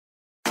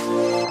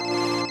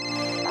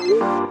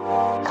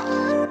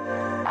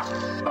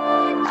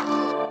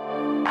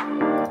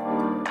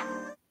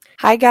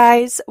Hi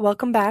guys,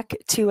 welcome back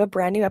to a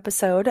brand new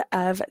episode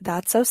of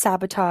That's So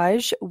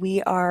Sabotage.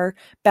 We are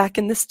back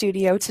in the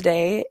studio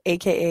today,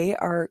 aka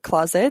our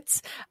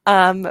closets,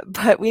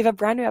 but we have a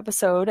brand new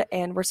episode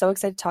and we're so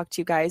excited to talk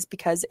to you guys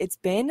because it's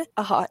been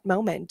a hot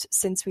moment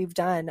since we've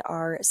done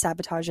our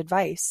sabotage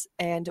advice,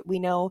 and we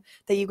know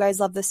that you guys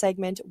love this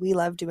segment. We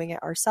love doing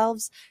it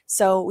ourselves,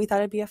 so we thought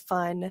it'd be a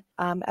fun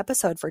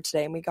episode for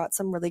today, and we got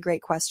some really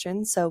great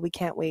questions, so we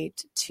can't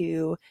wait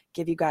to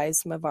give you guys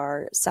some of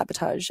our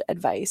sabotage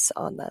advice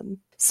on them.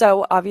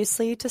 So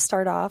obviously, to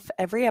start off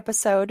every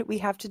episode, we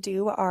have to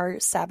do our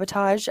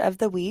sabotage of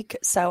the week.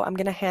 So I'm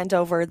going to hand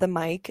over the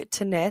mic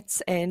to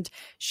Nits and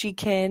she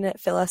can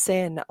fill us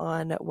in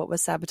on what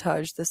was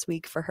sabotage this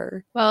week for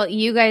her. Well,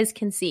 you guys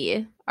can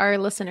see, our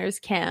listeners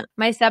can't.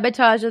 My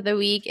sabotage of the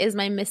week is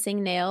my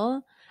missing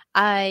nail.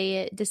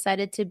 I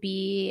decided to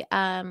be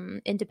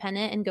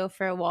independent and go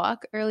for a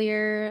walk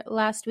earlier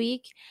last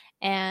week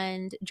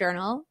and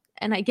journal.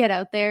 And I get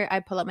out there, I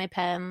pull up my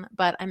pen,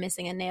 but I'm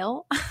missing a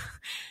nail.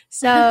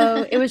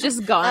 So it was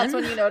just gone. That's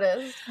when you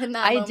noticed.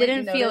 I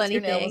didn't feel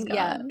anything.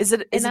 Yeah. Is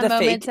it in that a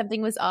moment, fake?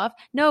 something was off.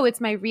 No, it's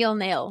my real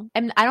nail.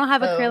 I don't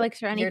have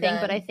acrylics or anything,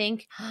 but I done.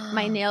 think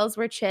my nails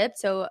were chipped.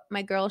 So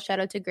my girl, shout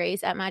out to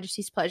Grace at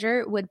Majesty's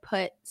Pleasure, would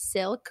put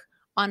silk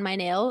on my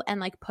nail and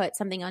like put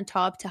something on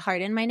top to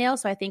harden my nail.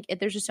 So I think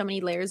there's just so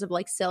many layers of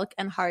like silk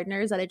and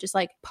hardeners that it just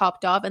like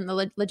popped off, and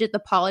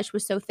the polish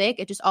was so thick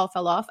it just all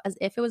fell off as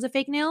if it was a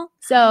fake nail.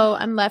 So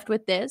I'm left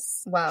with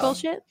this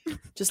bullshit.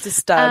 Just a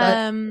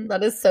stud.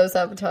 That is so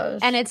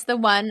sabotage. And it's the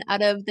 1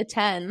 out of the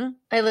 10.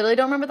 I literally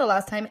don't remember the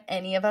last time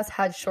any of us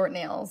had short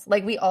nails.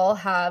 Like we all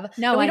have.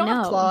 No, we I don't know.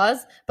 have claws,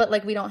 but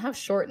like we don't have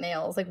short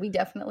nails. Like we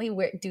definitely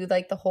do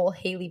like the whole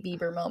Hailey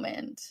Bieber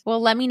moment. Well,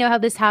 let me know how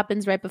this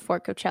happens right before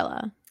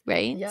Coachella.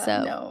 Right? Yeah,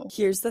 so no.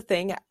 Here's the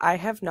thing. I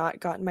have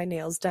not gotten my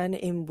nails done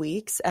in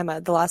weeks.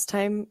 Emma, the last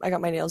time I got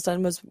my nails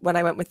done was when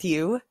I went with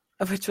you,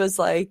 which was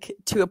like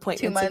 2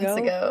 appointments 2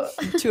 months ago.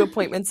 2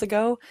 appointments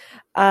ago.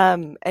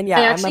 And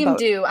yeah,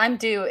 I'm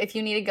due. If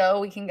you need to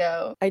go, we can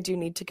go. I do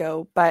need to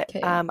go, but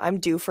Okay. I'm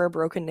due for a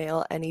broken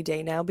nail any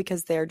day now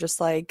because they're just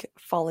like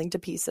falling to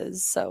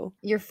pieces. So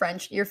Your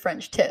French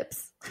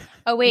tips.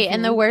 Oh, wait.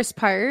 And the worst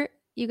part,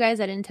 you guys,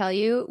 I didn't tell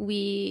you,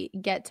 we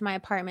get to my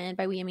apartment.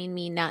 By we, I mean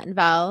me, Nat, and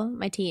Val,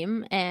 my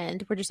team,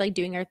 and we're just like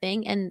doing our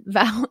thing. And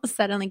Val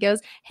suddenly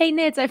goes, "Hey,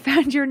 Nits, I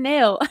found your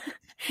nail."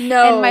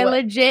 No. And my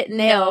legit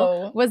nail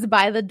No. was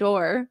by the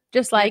door,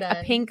 just like a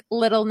done. pink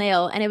little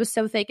nail. And it was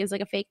so thick, it was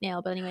like a fake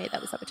nail. But anyway,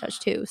 that was sabotage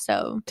too.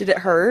 So did it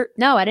hurt?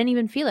 no, I didn't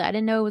even feel it. I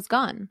didn't know it was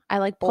gone. I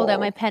like pulled out Oh.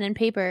 my pen and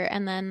paper,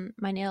 and then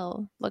my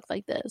nail looked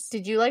like this.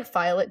 Did you like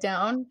file it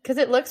down? Because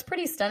it looks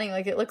pretty stunning.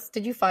 Like it looks.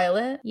 Did you file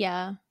it?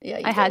 Yeah. Yeah,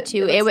 you I had did.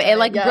 to. looks It stunning.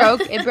 like Yeah.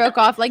 broke. It broke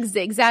off like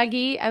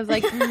zigzaggy. I was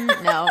like,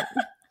 no.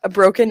 A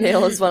broken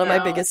nail is one of my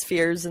No. biggest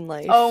fears in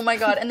life. Oh my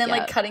god! And then Yeah.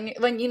 like cutting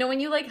when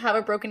you like have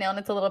a broken nail and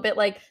it's a little bit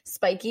like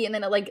spiky and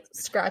then it like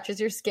scratches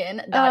your skin.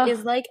 That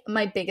is like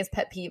my biggest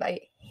pet peeve.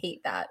 I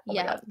hate that. Oh my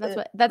Yeah, God. that's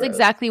Gross.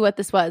 exactly what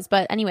this was.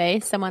 But anyway,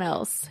 someone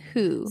else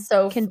who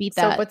can beat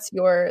that. So what's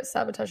your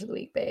sabotage of the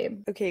week,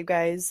 babe? Okay,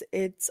 guys,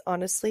 it's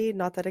honestly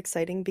not that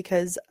exciting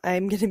because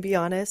I'm gonna be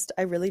honest,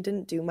 I really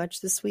didn't do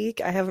much this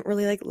week. I haven't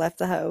really like left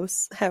the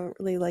house, haven't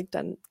really like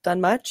done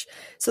much.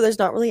 So there's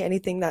not really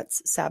anything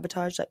that's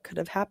sabotage that could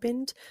have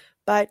happened.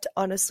 But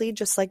honestly,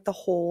 just like the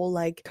whole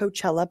like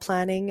Coachella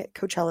planning,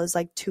 Coachella's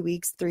like 2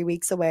 weeks, 3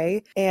 weeks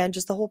away, and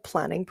just the whole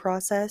planning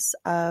process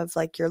of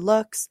like your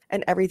looks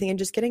and everything and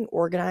just getting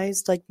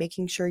organized, like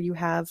making sure you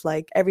have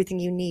like everything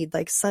you need,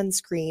 like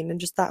sunscreen and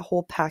just that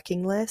whole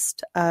packing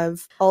list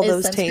of all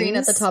those Is sunscreen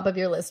things. at the top of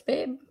your list,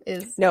 babe?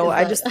 No,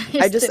 I didn't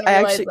actually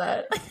realize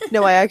that.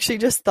 No, I actually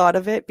just thought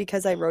of it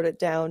because I wrote it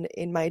down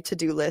in my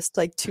to-do list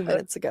like 2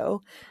 minutes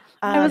ago.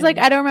 I was like,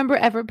 I don't remember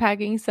ever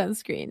packing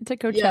sunscreen to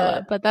Coachella,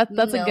 Yeah, but that's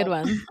a no. good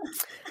one.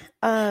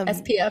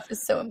 SPF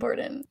is so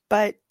important.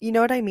 But you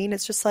know what I mean?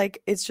 It's just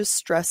like, it's just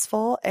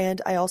stressful.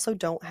 And I also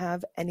don't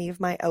have any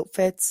of my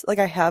outfits. Like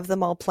I have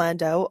them all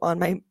planned out on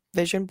my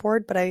vision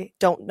board, but I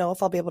don't know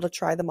if I'll be able to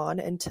try them on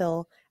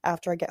until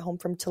after I get home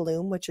from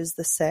Tulum, which is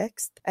the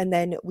 6th. And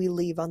then we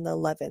leave on the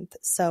 11th.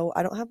 So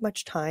I don't have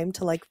much time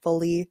to like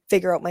fully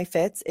figure out my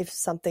fits if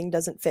something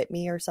doesn't fit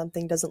me or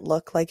something doesn't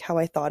look like how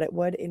I thought it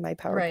would in my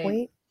PowerPoint.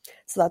 Right.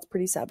 So that's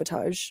pretty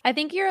sabotage. I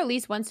think you're at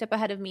least one step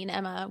ahead of me and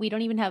Emma. We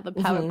don't even have the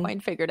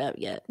PowerPoint figured out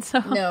yet. So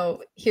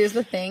No, here's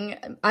the thing.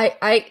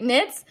 I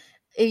Nits,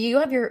 you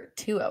have your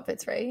 2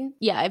 outfits, right?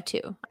 yeah, I have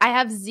 2. I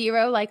have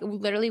 0, like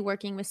literally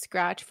working with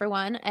scratch for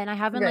 1, and I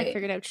haven't like Right.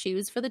 figured out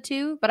shoes for the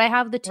 2, but I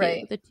have the 2.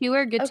 Right. The 2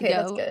 are good Okay, to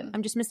that's go. good.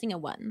 I'm just missing a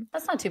 1.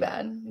 That's not too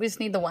bad. We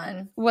just need the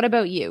 1. What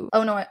about you?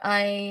 Oh no,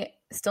 I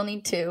still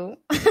need 2.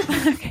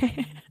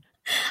 Okay.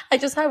 I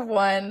just have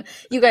one.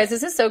 You guys,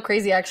 this is so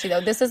crazy actually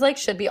though. This is like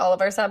should be all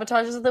of our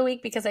sabotages of the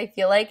week because I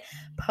feel like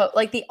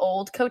like the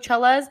old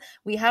Coachellas,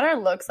 we had our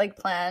looks like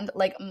planned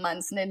like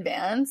months in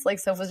advance. Like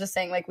Soph was just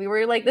saying, like we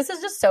were like, this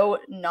is just so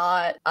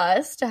not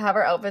us to have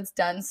our outfits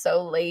done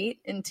so late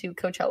into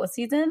Coachella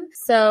season.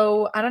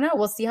 So I don't know.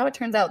 We'll see how it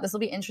turns out. This will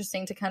be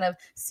interesting to kind of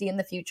see in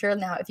the future.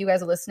 Now, if you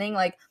guys are listening,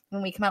 like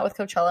when we come out with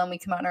Coachella and we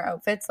come out in our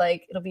outfits,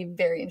 like it'll be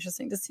very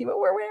interesting to see what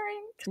we're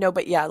wearing. No,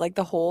 but yeah, like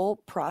the whole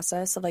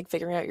process of like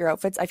figuring out your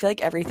outfits, I feel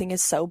like everything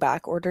is so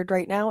back ordered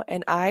right now.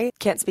 And I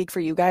can't speak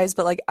for you guys,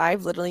 but like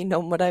I've literally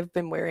known what I've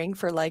been wearing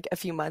for like a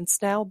few months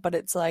now. But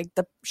it's like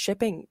the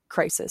shipping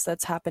crisis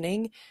that's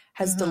happening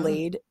has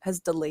delayed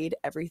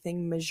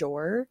everything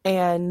major.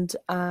 And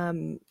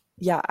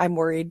yeah, I'm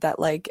worried that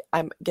like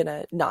I'm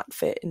gonna not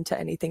fit into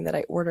anything that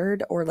I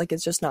ordered or like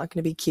it's just not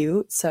gonna be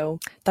cute. So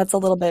that's a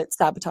little bit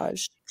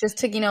sabotaged. Just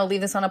to, leave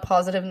this on a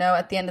positive note,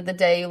 at the end of the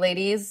day,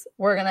 ladies,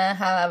 we're gonna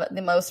have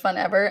the most fun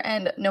ever.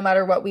 And no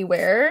matter what we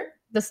wear,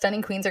 the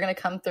stunning queens are gonna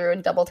come through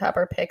and double tap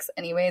our pics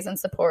anyways and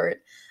support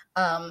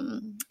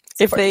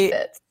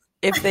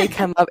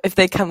if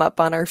they come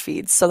up on our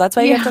feeds. So that's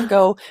why you have to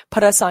go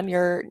put us on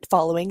your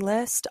following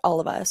list,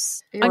 all of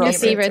us. On your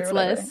favorites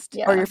list.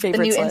 Yeah. Or your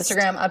favorites the new list.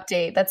 Instagram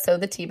update. That's so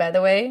the tea, by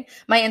the way.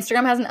 My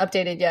Instagram hasn't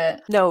updated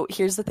yet. No,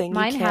 here's the thing.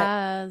 Mine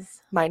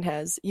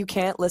has. You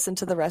can't listen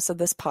to the rest of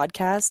this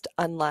podcast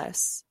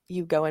unless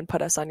you go and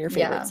put us on your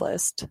favorites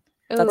list.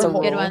 That's a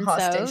rule. Good one,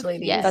 hostage,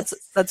 ladies. Yes.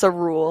 That's a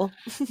rule.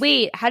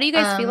 Wait, how do you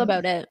guys feel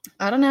about it?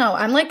 I don't know.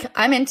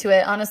 I'm into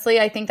it. Honestly,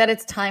 I think that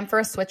it's time for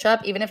a switch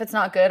up. Even if it's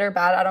not good or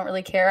bad, I don't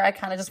really care. I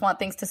kind of just want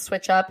things to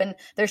switch up, and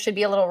there should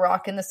be a little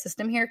rock in the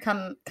system here.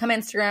 Come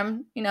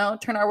Instagram,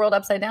 turn our world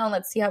upside down.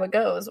 Let's see how it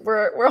goes.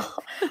 We're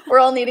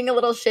all needing a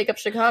little shake up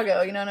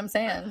Chicago. You know what I'm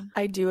saying?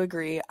 I do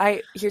agree.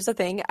 Here's the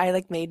thing. I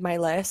like made my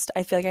list.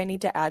 I feel like I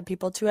need to add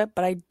people to it,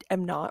 but I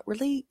am not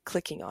really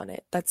clicking on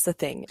it. That's the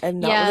thing. I'm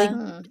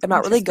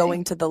not really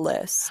going to the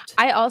list.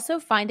 I also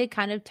find it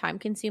kind of time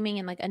consuming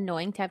and like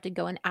annoying to have to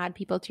go and add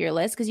people to your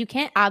list because you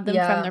can't add them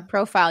from their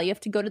profile. You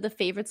have to go to the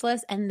favorites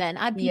list and then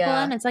add people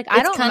in. It's like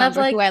I don't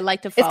remember who I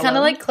like to follow. It's kind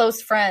of like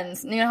close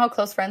friends. You know how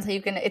close friends, how you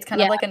can, it's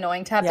kind of like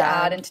annoying to have to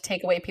add and to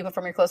take away people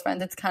from your close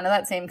friends. It's kind of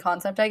that same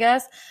concept, I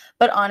guess.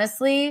 But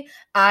honestly,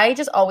 I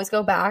just always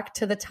go back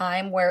to the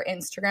time where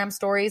Instagram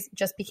stories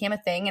just became a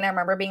thing. And I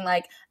remember being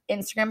like,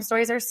 Instagram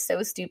stories are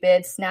so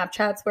stupid.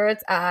 Snapchat's where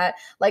it's at.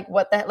 Like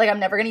what the like I'm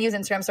never going to use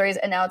Instagram stories,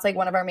 and now it's like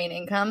one of our main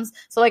incomes.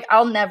 So like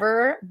I'll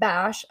never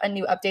bash a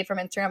new update from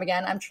Instagram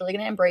again. I'm truly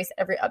going to embrace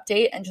every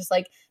update and just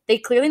like they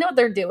clearly know what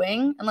they're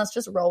doing, and let's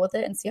just roll with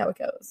it and see how it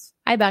goes.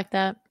 I back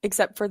that.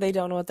 Except for they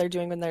don't know what they're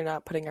doing when they're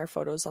not putting our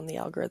photos on the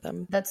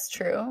algorithm. That's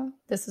true.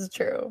 This is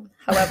true.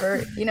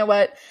 However, you know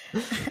what?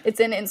 It's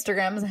in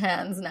Instagram's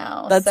hands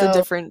now. That's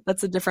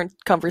a different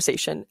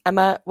conversation.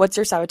 Emma, what's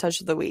your sabotage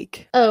of the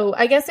week? Oh,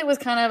 I guess it was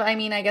kind of,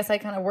 I guess I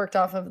kind of worked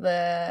off of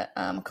the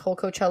Cole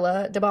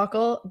Coachella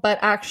debacle, but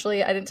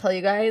actually I didn't tell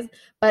you guys.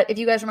 But if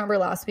you guys remember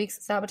last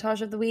week's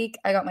sabotage of the week,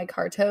 I got my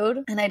car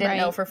towed and I didn't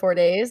know for 4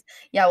 days.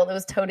 Yeah, well, it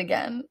was towed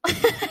again.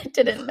 I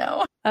didn't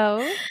know.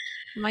 Oh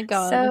my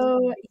God.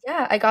 So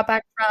yeah, I got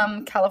back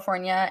from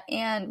California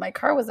and my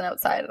car wasn't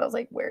outside. And I was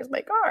like, where's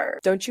my car?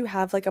 Don't you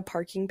have like a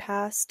parking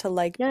pass to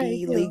like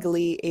be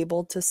legally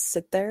able to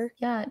sit there?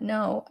 Yeah,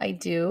 no, I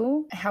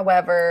do.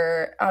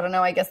 However, I don't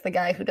know. I guess the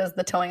guy who does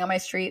the towing on my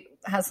street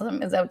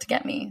is out to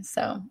get me.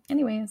 So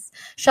anyways,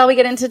 shall we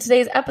get into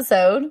today's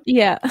episode?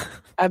 Yeah,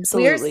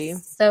 absolutely. We are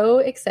so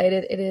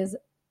excited. It is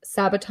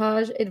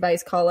Sabotage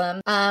Advice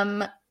Column.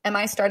 Am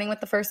I starting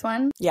with the first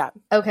one? Yeah.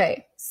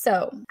 Okay.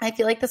 So I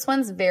feel like this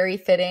one's very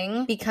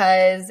fitting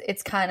because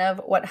it's kind of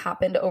what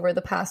happened over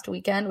the past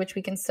weekend, which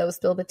we can so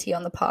spill the tea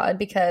on the pod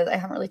because I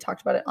haven't really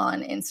talked about it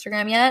on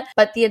Instagram yet.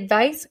 But the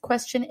advice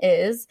question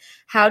is,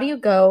 how do you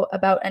go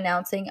about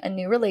announcing a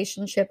new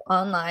relationship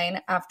online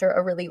after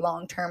a really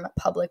long-term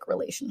public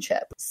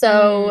relationship?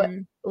 So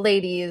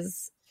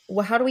ladies,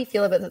 how do we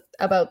feel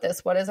about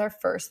this? What is our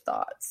first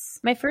thoughts?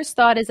 My first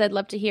thought is I'd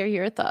love to hear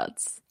your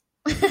thoughts.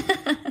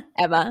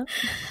 Emma.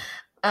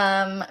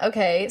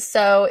 Okay,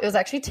 so it was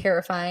actually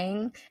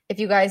terrifying. If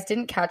you guys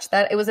didn't catch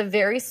that, it was a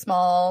very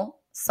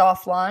small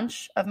soft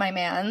launch of my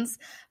man's,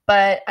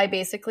 but I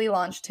basically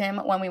launched him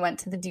when we went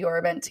to the Dior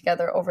event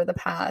together over the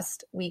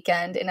past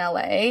weekend in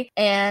LA.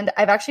 And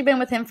I've actually been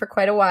with him for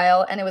quite a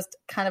while, and it was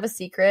kind of a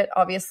secret.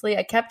 Obviously,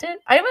 I kept it.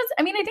 I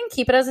didn't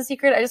keep it as a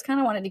secret. I just kind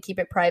of wanted to keep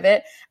it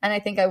private, and I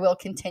think I will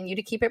continue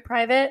to keep it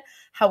private.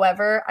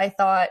 However, I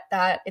thought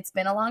that it's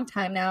been a long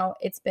time now.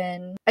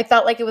 I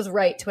felt like it was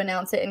right to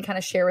announce it and kind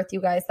of share with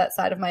you guys that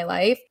side of my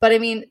life. But I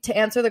mean, to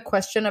answer the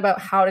question about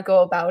how to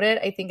go about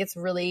it, I think it's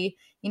really,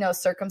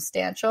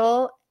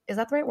 circumstantial. Is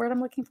that the right word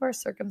I'm looking for?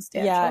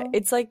 Circumstantial? Yeah,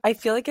 it's like, I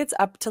feel like it's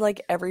up to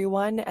like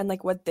everyone and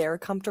like what they're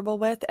comfortable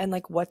with and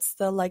like what's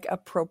the like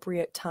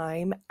appropriate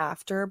time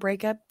after a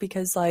breakup,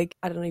 because like,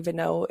 I don't even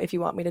know if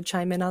you want me to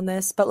chime in on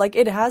this, but like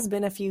it has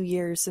been a few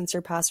years since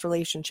your past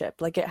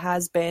relationship. Like it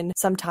has been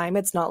some time.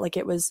 It's not like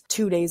it was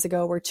 2 days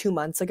ago or 2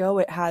 months ago.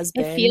 It has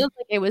been. It feels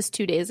like it was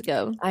 2 days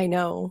ago. I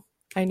know.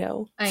 I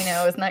know.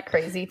 Isn't that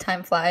crazy?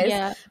 Time flies.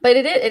 Yeah. But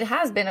it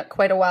has been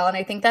quite a while. And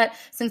I think that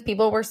since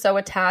people were so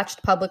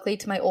attached publicly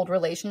to my old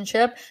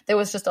relationship, there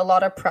was just a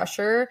lot of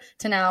pressure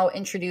to now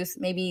introduce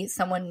maybe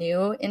someone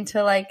new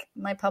into like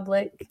my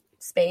public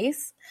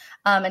space,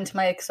 into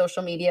my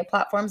social media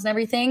platforms and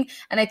everything.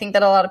 And I think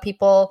that a lot of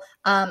people,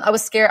 I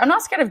was scared. I'm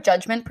not scared of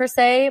judgment per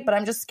se, but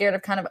I'm just scared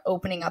of kind of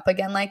opening up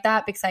again like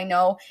that, because I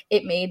know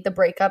it made the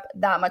breakup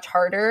that much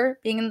harder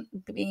being,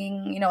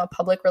 a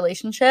public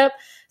relationship.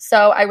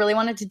 So I really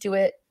wanted to do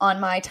it on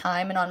my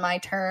time and on my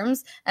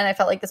terms. And I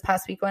felt like this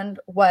past weekend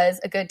was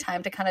a good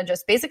time to kind of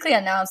just basically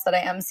announce that I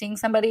am seeing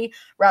somebody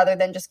rather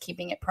than just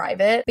keeping it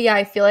private. But yeah,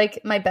 I feel like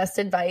my best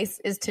advice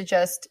is to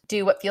just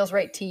do what feels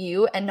right to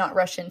you and not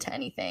rush into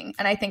anything.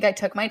 And I think I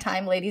took my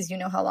time, ladies. You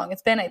know how long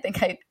it's been. I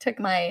think I took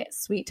my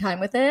sweet time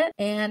with it,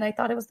 and I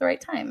thought it was the right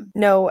time.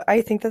 No,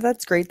 I think that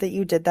that's great that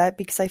you did that,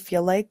 because I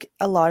feel like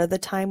a lot of the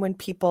time when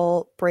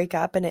people break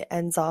up and it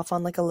ends off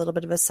on like a little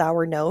bit of a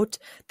sour note,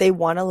 they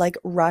want to like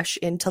rush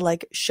into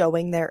like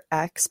showing their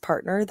ex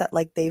partner that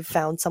like they've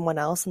found someone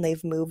else and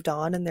they've moved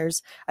on. And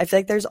I feel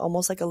like there's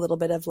almost like a little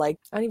bit of like,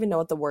 I don't even know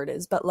what the word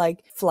is, but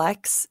like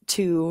flex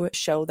to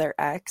show their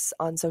ex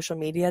on social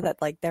media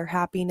that like they're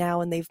happy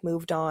now and they've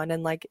moved on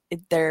and like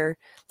they're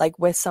like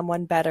with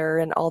someone better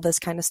and all this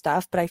kind of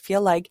stuff. But I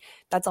feel like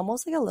that's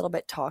almost like a little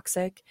bit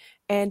toxic.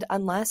 And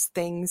unless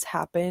things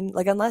happen,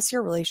 like unless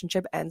your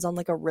relationship ends on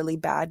like a really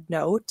bad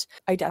note,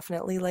 I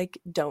definitely like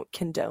don't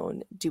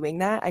condone doing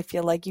that. I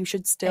feel like you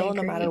should still,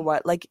 no matter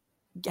what, like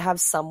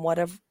have somewhat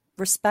of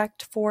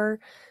respect for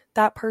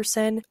that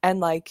person. And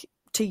like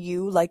to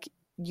you, like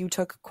you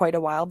took quite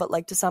a while, but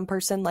like to some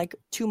person, like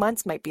 2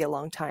 months might be a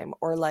long time,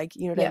 or like,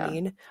 you know what I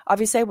mean?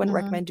 Obviously I wouldn't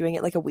recommend doing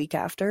it like a week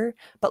after,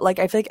 but like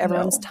I feel like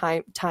everyone's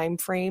time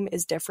frame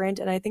is different.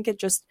 And I think it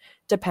just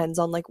depends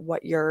on like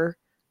what you're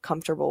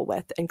comfortable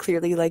with. And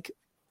clearly, like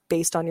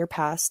based on your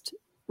past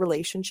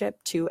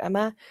relationship to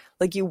Emma,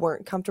 like you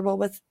weren't comfortable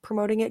with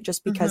promoting it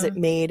just because it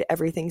made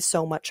everything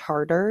so much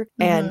harder.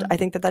 And I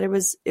think that it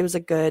was a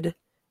good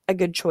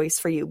choice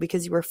for you,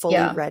 because you were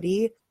fully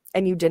ready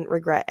and you didn't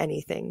regret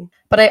anything.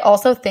 But I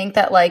also think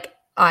that like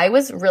I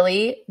was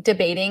really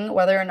debating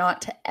whether or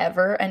not to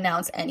ever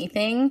announce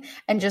anything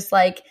and just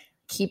like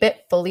keep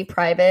it fully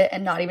private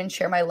and not even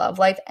share my love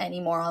life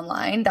anymore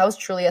online. That was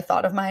truly a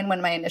thought of mine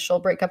when my initial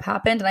breakup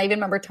happened. And I even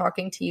remember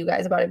talking to you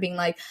guys about it, being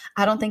like,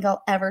 I don't think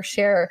I'll ever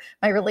share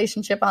my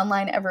relationship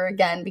online ever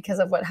again because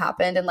of what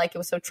happened. And like, it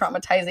was so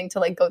traumatizing to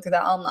like go through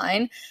that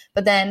online.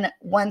 But then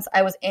once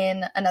I was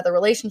in another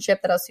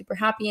relationship that I was super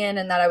happy in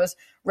and that I was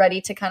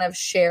ready to kind of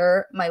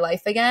share my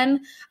life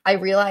again, I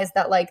realized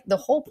that like the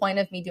whole point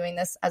of me doing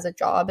this as a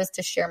job is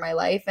to share my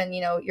life. And,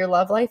 you know, your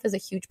love life is a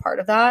huge part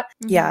of that.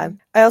 Yeah.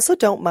 I also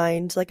don't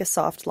mind like a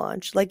soft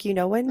launch. Like, you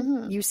know,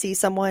 when you see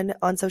someone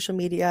on social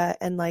media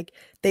and like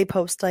they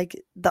post like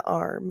the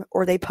arm,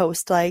 or they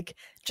post like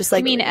just like,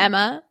 you mean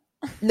Emma?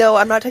 No,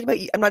 I'm not talking about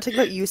you. I'm not talking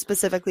about you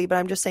specifically, but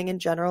I'm just saying in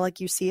general,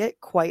 like you see it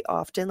quite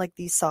often, like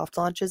these soft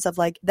launches of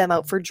like them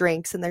out for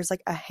drinks and there's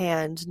like a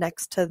hand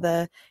next to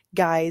the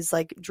guy's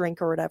like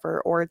drink or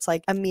whatever, or it's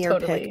like a mirror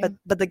pic,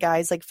 but the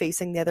guy's like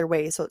facing the other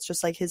way, so it's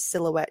just like his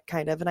silhouette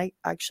kind of. And I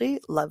actually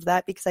love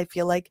that, because I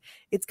feel like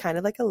it's kind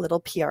of like a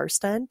little PR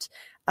stunt,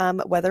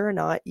 whether or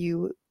not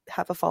you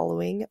have a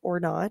following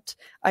or not.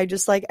 I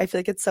just like, I feel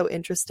like it's so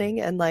interesting,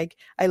 and like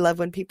I love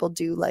when people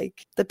do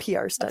like the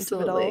PR stunt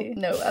of it all.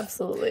 No,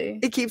 absolutely.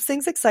 It keeps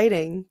things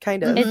exciting,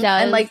 kind of. It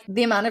does. And like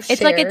the amount of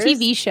shares. It's like a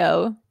TV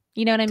show.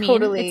 You know what I mean?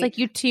 Totally. It's like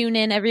you tune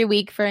in every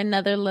week for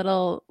another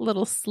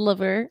little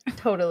sliver.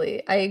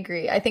 Totally. I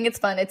agree. I think it's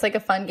fun. It's like a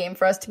fun game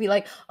for us to be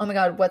like, oh my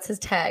God, what's his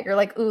tag? Or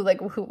like, ooh, like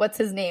what's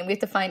his name? We have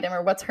to find him,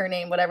 or what's her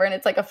name, whatever. And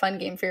it's like a fun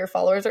game for your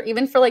followers, or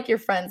even for like your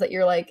friends that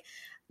you're like,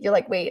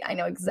 wait, I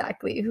know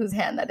exactly whose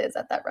hand that is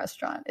at that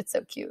restaurant. It's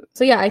so cute.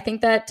 So yeah, I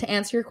think that to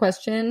answer your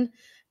question,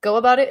 go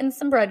about it in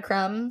some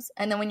breadcrumbs.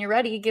 And then when you're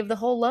ready, give the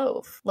whole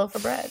loaf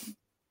of bread.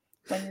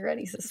 When you're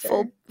ready, sister.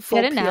 Full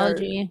Good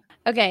analogy.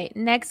 Okay,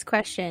 next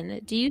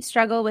question. Do you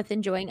struggle with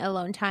enjoying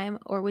alone time,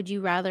 or would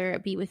you rather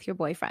be with your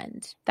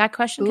boyfriend? That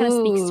question kind of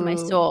speaks to my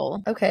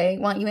soul. Okay,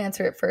 why don't you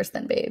answer it first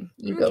then, babe?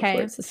 You go for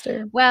it,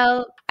 sister.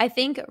 Well, I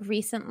think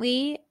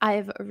recently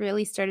I've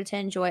really started to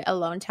enjoy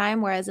alone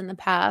time, whereas in the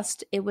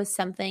past it was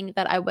something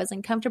that I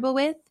wasn't comfortable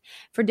with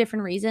for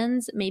different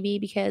reasons, maybe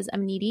because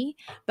I'm needy.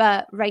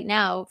 But right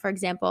now, for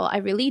example, I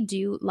really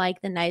do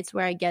like the nights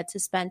where I get to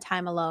spend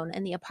time alone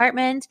in the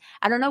apartment.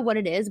 I don't know what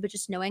it is, but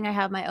just knowing I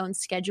have my own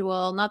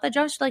schedule, not that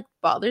Josh like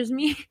bothers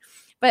me,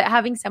 but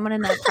having someone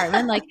in the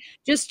apartment like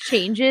just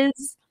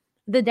changes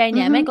the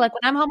dynamic. Like when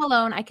I'm home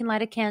alone, I can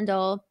light a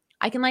candle.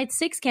 I can light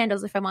 6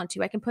 candles if I want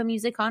to. I can put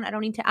music on. I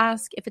don't need to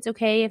ask if it's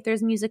okay if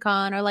there's music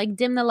on, or like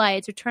dim the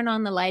lights or turn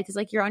on the lights. It's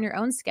like you're on your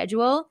own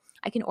schedule.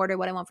 I can order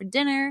what I want for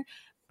dinner,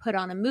 put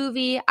on a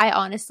movie. I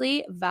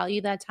honestly value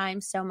that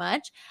time so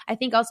much. I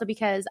think also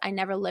because I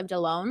never lived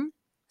alone.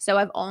 So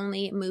I've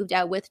only moved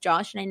out with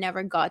Josh and I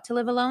never got to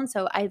live alone.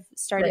 So I've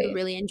started Right.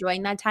 really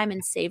enjoying that time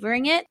and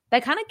savoring it.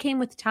 That kind of came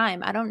with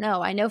time. I don't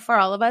know. I know for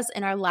all of us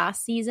in our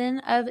last season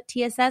of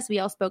TSS, we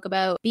all spoke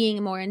about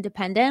being more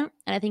independent.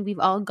 And I think we've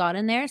all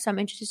gotten there. So I'm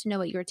interested to know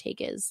what your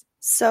take is.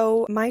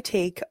 So my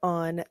take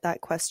on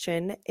that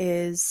question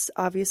is,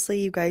 obviously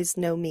you guys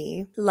know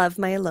me, love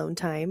my alone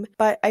time,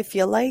 but I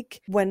feel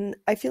like during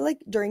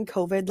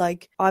COVID,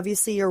 like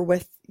obviously you were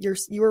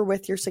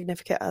with your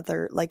significant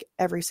other like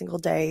every single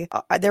day.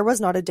 There was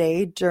not a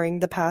day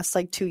during the past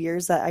like 2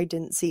 years that I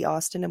didn't see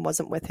Austin and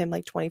wasn't with him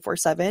like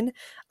 24/7,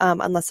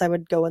 unless I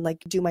would go and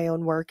like do my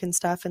own work and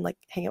stuff and like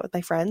hang out with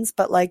my friends.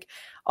 But like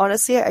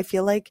honestly, I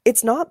feel like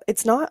it's not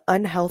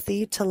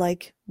unhealthy to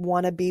like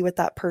want to be with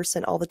that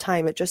person all the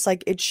time. It just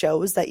like it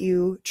shows that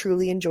you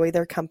truly enjoy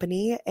their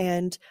company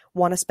and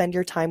want to spend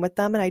your time with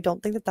them. And I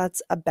don't think that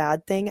that's a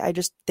bad thing. I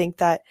just think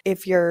that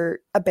if you're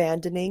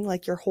abandoning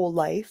like your whole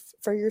life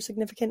for your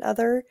significant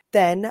other,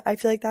 then I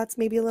feel like that's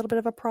maybe a little bit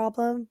of a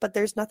problem. But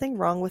there's nothing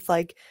wrong with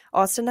like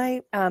Austin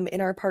and I,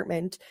 in our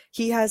apartment,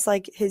 he has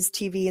like his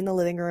TV in the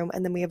living room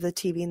and then we have the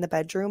TV in the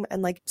bedroom.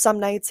 And like some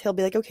nights he'll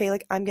be like, okay,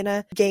 like I'm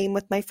gonna game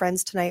with my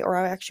friends tonight, or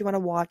I actually want to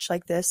watch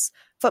like this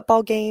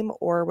football game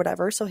or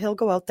whatever. So he'll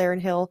go out there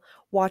and he'll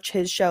watch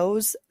his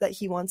shows that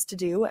he wants to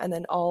do, and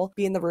then I'll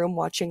be in the room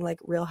watching like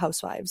Real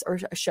Housewives or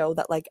a show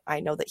that like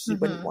I know that he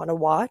wouldn't want to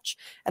watch.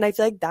 And I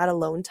feel like that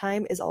alone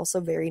time is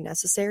also very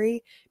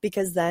necessary,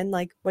 because then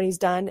like when he's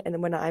done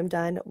and when I'm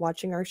done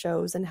watching our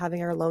shows and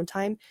having our alone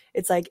time,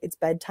 it's like it's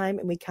bedtime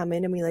and we come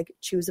in and we like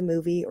choose a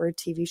movie or a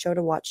TV show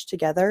to watch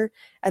together,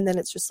 and then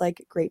it's just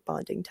like great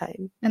bonding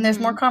time. And there's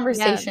more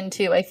conversation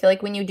too. I feel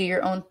like when you do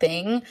your own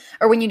thing,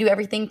 or when you do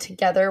everything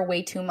together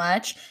way too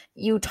much,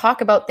 you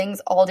talk about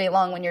things all day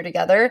long when you're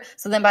together.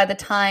 So then by the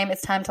time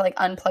it's time to like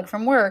unplug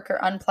from work or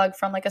unplug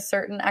from like a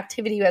certain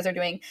activity you guys are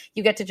doing,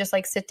 you get to just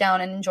like sit down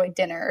and enjoy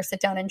dinner, or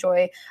sit down and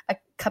enjoy a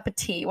cup of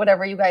tea,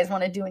 whatever you guys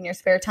want to do in your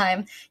spare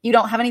time. You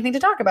don't have anything to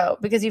talk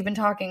about because you've been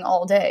talking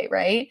all day,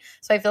 right?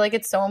 So I feel like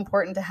it's so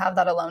important to have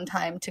that alone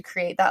time to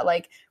create that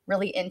like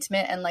really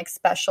intimate and like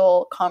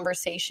special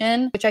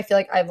conversation, which I feel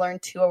like I've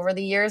learned too over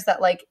the years, that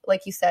like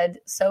you said,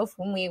 Soph,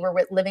 when we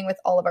were living with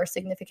all of our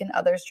significant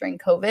others during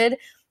COVID,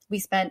 we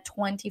spent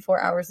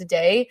 24 hours a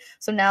day.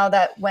 So now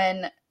that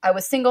when I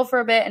was single for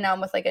a bit and now I'm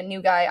with like a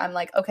new guy, I'm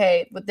like,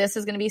 okay, but this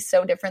is going to be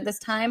so different this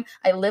time.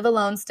 I live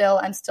alone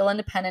still. I'm still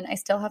independent. I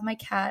still have my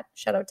cat.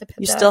 Shout out to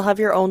Pippa. You still have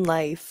your own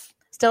life.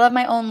 Still have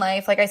my own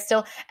life. Like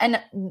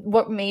and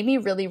what made me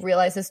really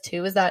realize this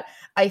too is that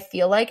I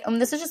feel like,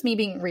 this is just me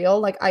being real.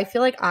 Like I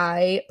feel like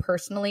I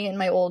personally in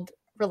my old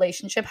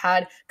relationship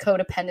had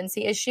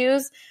codependency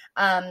issues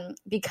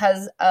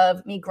because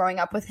of me growing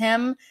up with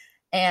him.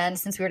 And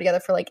since we were together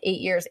for like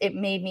 8 years, it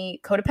made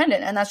me codependent.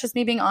 And that's just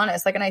me being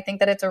honest. Like, and I think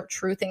that it's a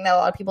true thing that a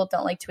lot of people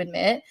don't like to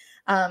admit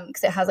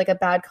because it has like a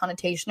bad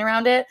connotation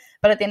around it.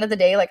 But at the end of the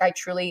day, like I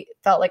truly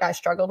felt like I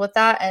struggled with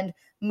that. And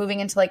moving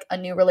into like a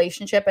new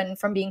relationship and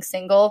from being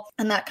single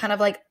and that kind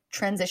of like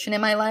transition in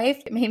my life,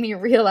 it made me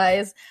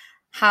realize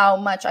how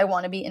much I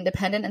want to be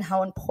independent and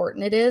how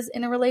important it is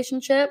in a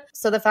relationship.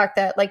 So the fact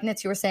that like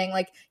Nitz, you were saying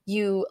like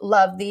you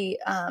love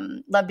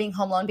love being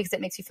home alone because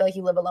it makes you feel like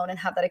you live alone and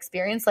have that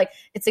experience. Like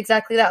it's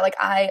exactly that. Like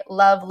I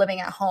love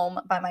living at home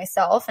by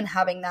myself and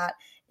having that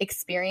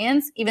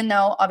experience, even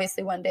though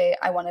obviously one day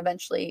I want to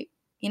eventually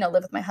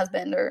live with my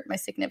husband or my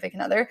significant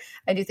other.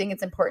 I do think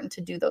it's important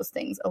to do those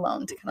things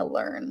alone to kind of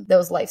learn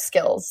those life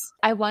skills.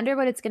 I wonder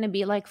what it's going to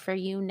be like for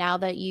you now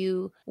that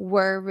you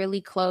were really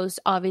close,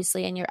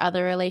 obviously, in your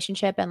other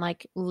relationship and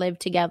like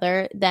lived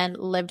together, then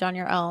lived on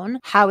your own.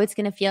 How it's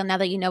going to feel now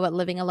that you know what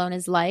living alone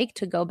is like,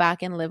 to go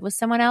back and live with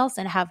someone else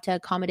and have to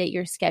accommodate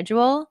your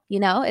schedule.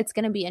 It's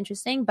going to be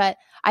interesting. But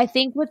I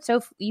think what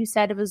you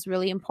said was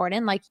really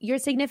important. Like your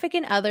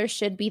significant other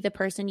should be the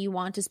person you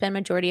want to spend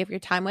majority of your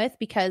time with,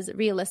 because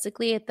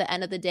realistically, at the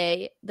end of the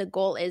day, the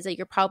goal is that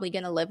you're probably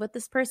going to live with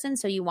this person.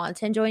 So you want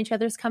to enjoy each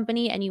other's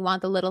company and you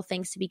want the little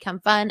things to become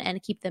fun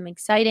and keep them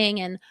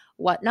exciting and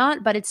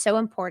whatnot. But it's so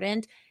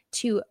important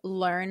to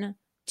learn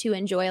to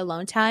enjoy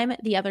alone time.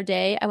 The other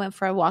day, I went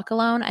for a walk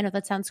alone. I know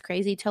that sounds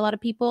crazy to a lot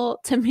of people.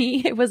 To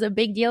me, it was a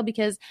big deal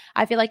because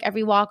I feel like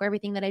every walk or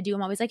everything that I do,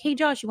 I'm always like, hey,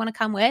 Josh, you want to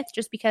come with?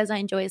 Just because I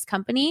enjoy his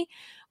company.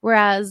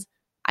 Whereas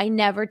I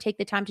never take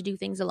the time to do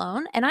things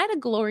alone. And I had a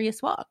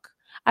glorious walk.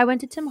 I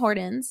went to Tim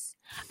Hortons.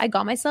 I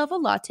got myself a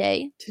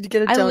latte. Did you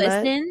get a donut? I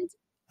listened.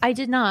 I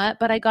did not,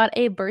 but I got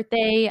a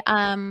birthday,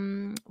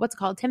 what's it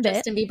called? Timbit.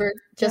 Justin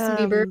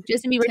Bieber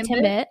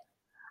Timbit.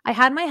 I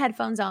had my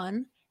headphones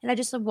on and I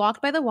just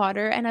walked by the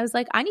water and I was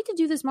like, I need to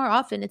do this more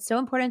often. It's so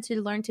important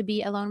to learn to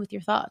be alone with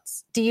your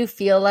thoughts. Do you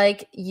feel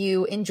like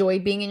you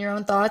enjoyed being in your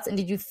own thoughts? And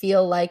did you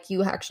feel like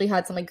you actually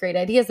had some like great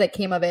ideas that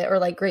came of it, or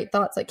like great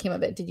thoughts that came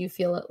of it? Did you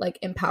feel like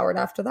empowered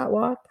after that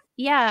walk?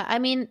 Yeah, I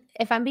mean,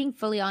 if I'm being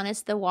fully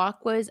honest, the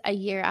walk was a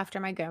year after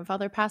my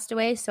grandfather passed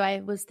away. So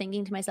I was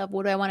thinking to myself,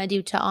 what do I want to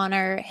do to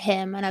honor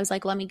him? And I was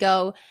like, let me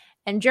go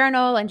and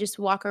journal and just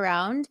walk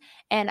around.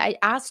 And I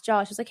asked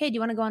Josh, I was like, hey, do you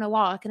want to go on a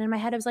walk? And in my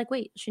head, I was like,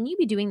 wait, shouldn't you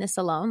be doing this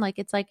alone? Like,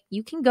 it's like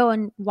you can go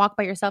and walk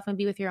by yourself and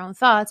be with your own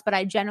thoughts. But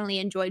I generally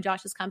enjoy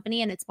Josh's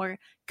company, and it's more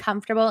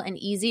comfortable and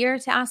easier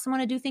to ask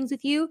someone to do things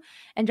with you.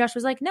 And Josh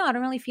was like, no, I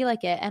don't really feel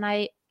like it. And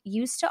I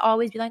used to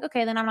always be like,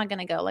 okay, then I'm not going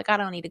to go. Like, I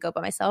don't need to go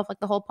by myself. Like,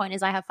 the whole point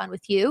is I have fun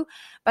with you.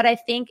 But I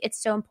think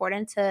it's so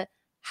important to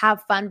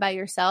have fun by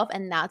yourself.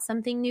 And that's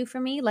something new for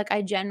me. Like,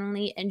 I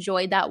genuinely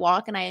enjoyed that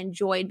walk, and I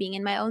enjoyed being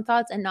in my own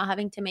thoughts and not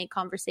having to make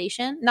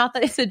conversation. Not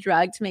that it's a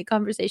drag to make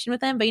conversation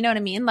with him, but you know what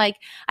I mean? Like,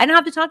 I don't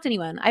have to talk to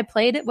anyone. I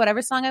played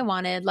whatever song I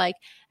wanted. Like,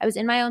 I was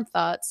in my own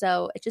thoughts.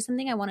 So it's just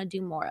something I want to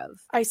do more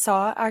of. I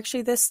saw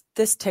actually this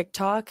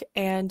TikTok,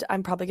 and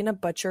I'm probably going to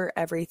butcher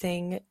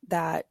everything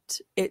that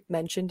it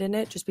mentioned in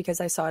it just because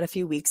I saw it a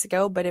few weeks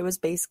ago, but it was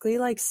basically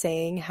like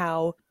saying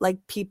how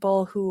like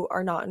people who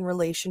are not in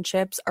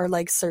relationships are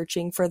like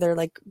searching for their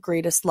like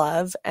greatest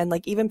love, and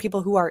like even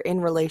people who are in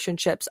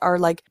relationships are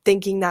like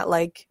thinking that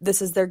like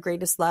this is their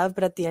greatest love,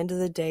 but at the end of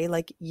the day,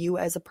 like you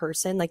as a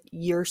person, like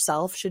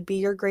yourself should be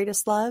your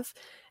greatest love.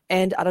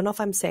 And I don't know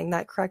if I'm saying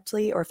that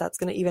correctly or if that's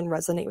going to even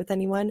resonate with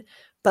anyone,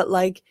 but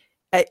like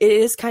it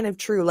is kind of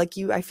true. Like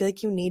I feel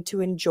like you need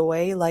to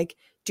enjoy like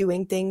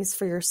doing things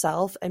for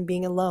yourself and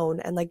being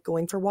alone and like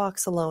going for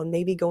walks alone,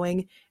 maybe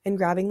going and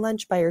grabbing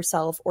lunch by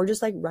yourself, or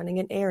just like running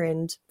an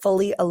errand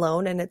fully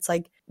alone. And it's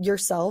like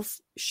yourself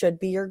should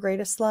be your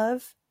greatest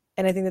love.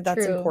 And I think that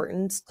that's True.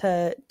 important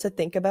to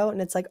think about.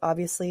 And it's like,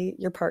 obviously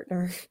your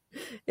partner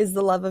is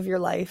the love of your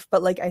life,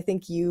 but like I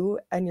think you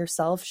and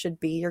yourself should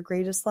be your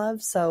greatest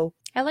love. So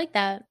I like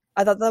that.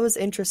 I thought that was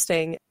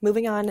interesting.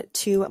 Moving on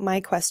to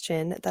my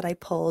question that I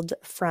pulled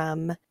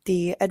from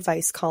the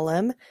advice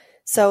column.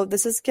 So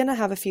this is going to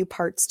have a few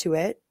parts to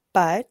it,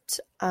 but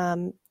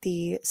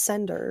the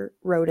sender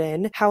wrote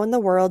in, how in the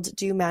world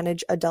do you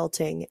manage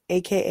adulting,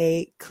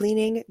 aka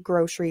cleaning,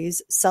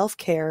 groceries,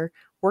 self-care,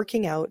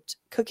 working out,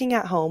 cooking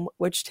at home,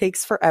 which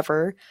takes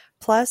forever,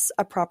 plus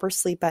a proper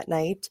sleep at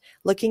night,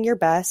 looking your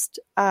best?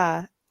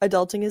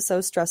 Adulting is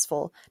so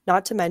stressful,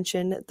 not to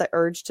mention the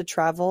urge to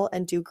travel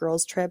and do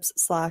girls trips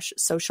 /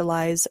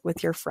 socialize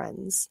with your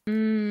friends.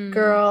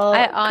 Girl.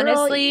 I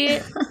honestly,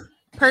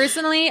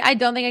 personally, I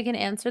don't think I can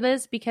answer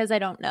this because I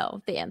don't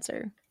know the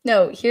answer.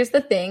 No, here's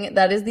the thing.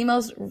 That is the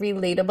most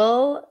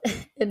relatable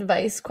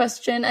advice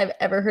question I've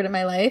ever heard in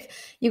my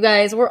life. You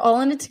guys, we're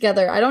all in it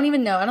together. I don't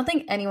even know. I don't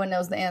think anyone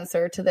knows the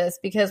answer to this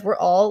because we're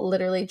all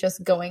literally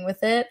just going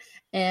with it,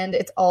 and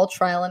it's all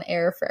trial and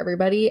error for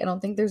everybody. I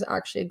don't think there's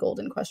actually a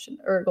golden question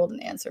or a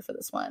golden answer for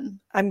this one.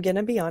 I'm going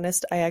to be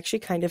honest. I actually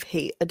kind of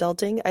hate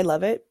adulting. I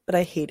love it, but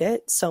I hate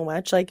it so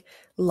much. Like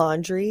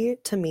laundry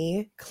to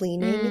me,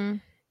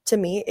 cleaning. To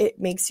me, it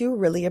makes you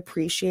really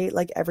appreciate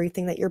like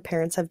everything that your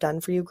parents have done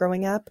for you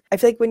growing up. I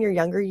feel like when you're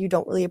younger, you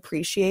don't really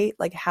appreciate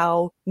like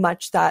how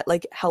much that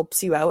like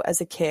helps you out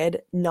as a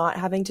kid, not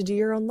having to do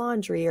your own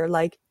laundry or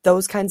like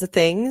those kinds of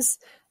things.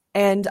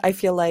 And I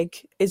feel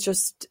like it's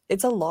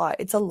a lot.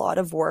 It's a lot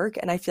of work.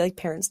 And I feel like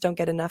parents don't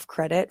get enough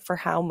credit for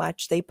how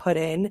much they put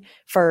in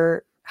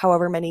for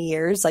however many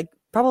years, like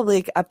probably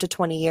like up to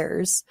 20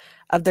 years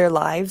of their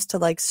lives to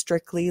like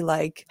strictly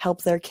like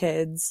help their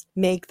kids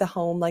make the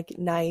home like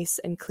nice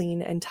and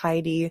clean and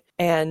tidy.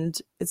 And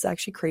it's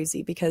actually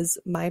crazy because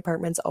my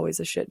apartment's always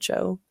a shit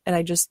show, and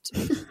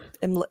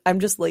I'm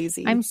just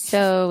lazy. I'm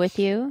so with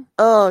you.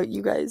 Oh,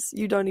 you guys,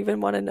 you don't even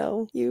want to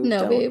know.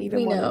 No, babe,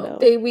 we know.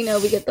 Babe, we know.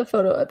 We get the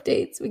photo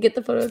updates. We get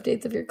the photo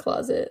updates of your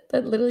closet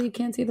that literally you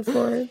can't see the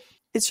floor.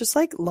 It's just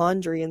like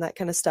laundry and that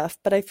kind of stuff.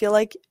 But I feel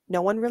like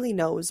no one really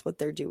knows what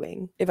they're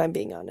doing, if I'm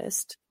being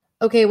honest.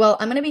 Okay, well,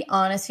 I'm going to be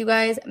honest, you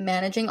guys.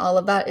 Managing all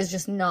of that is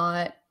just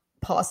not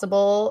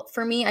possible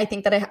for me. I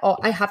think that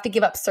I have to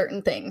give up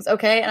certain things,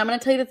 okay? And I'm going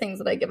to tell you the things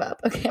that I give up,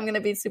 okay? I'm going to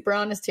be super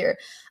honest here.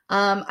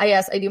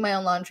 Yes, I do my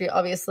own laundry,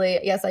 obviously.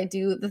 Yes, I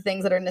do the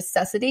things that are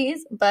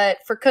necessities. But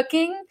for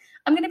cooking,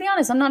 I'm going to be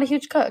honest, I'm not a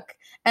huge cook.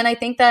 And I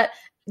think that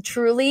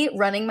truly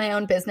running my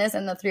own business,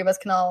 and the three of us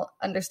can all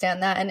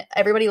understand that, and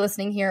everybody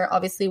listening here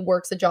obviously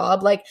works a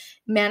job, like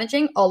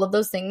managing all of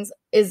those things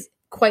is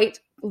quite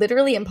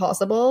literally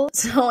impossible.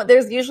 So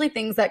there's usually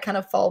things that kind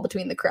of fall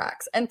between the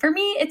cracks, and for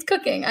me it's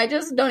cooking. I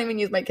just don't even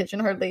use my kitchen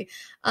hardly.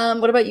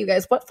 What about you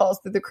guys? What falls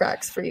through the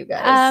cracks for you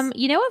guys?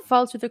 You know what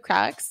falls through the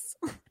cracks?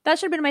 That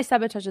should have been my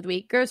sabotage of the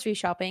week. Grocery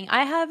shopping.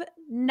 I have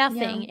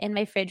nothing in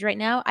my fridge right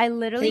now. I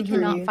literally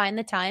cannot find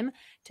the time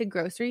to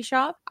grocery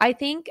shop. I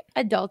think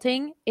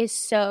adulting is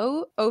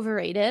so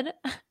overrated.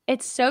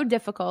 It's so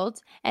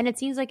difficult. And it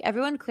seems like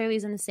everyone clearly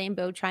is in the same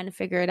boat trying to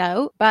figure it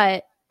out.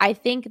 But I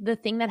think the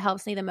thing that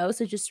helps me the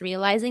most is just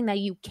realizing that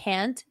you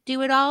can't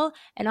do it all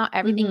and not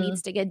everything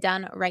needs to get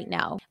done right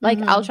now. Like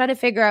I'll try to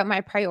figure out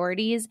my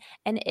priorities,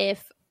 and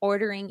if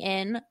ordering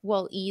in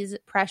will ease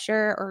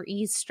pressure or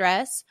ease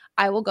stress,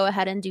 I will go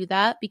ahead and do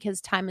that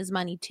because time is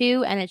money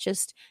too, and it's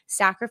just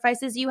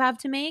sacrifices you have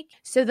to make.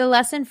 So the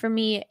lesson for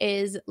me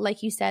is,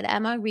 like you said,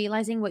 Emma,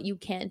 realizing what you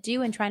can't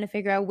do and trying to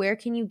figure out where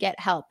can you get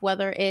help,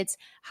 whether it's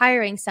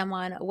hiring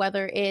someone,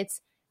 whether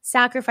it's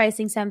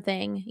sacrificing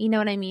something. You know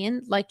what I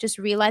mean? Like just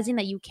realizing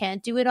that you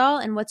can't do it all,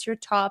 and what's your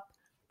top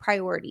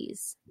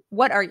priorities?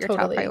 What are your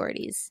top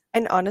priorities?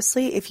 And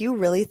honestly, if you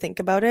really think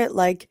about it,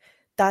 like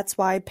that's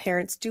why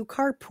parents do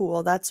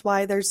carpool. That's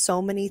why there's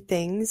so many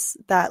things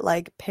that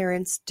like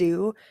parents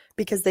do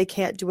because they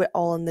can't do it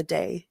all in the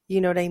day.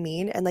 You know what I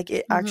mean? And like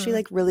it actually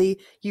like really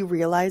you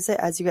realize it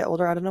as you get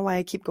older. I don't know why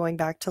I keep going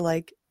back to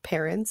like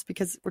parents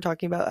because we're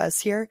talking about us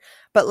here,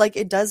 but like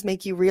it does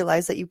make you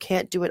realize that you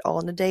can't do it all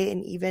in a day.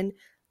 And even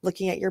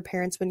looking at your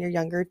parents when you're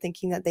younger,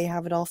 thinking that they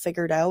have it all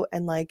figured out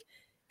and like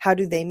how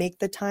do they make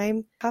the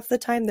time? Half the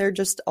time they're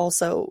just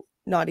also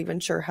not even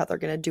sure how they're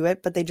going to do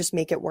it, but they just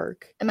make it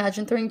work.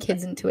 Imagine throwing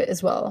kids into it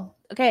as well.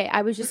 Okay,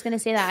 I was just going to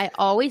say that I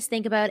always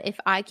think about if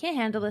I can't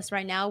handle this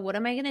right now, what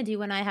am I going to do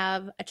when I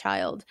have a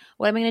child?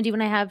 What am I going to do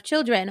when I have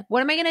children?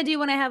 What am I going to do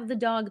when I have the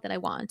dog that I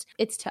want?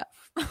 It's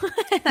tough.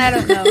 I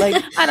don't know.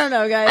 Like I don't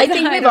know, guys. I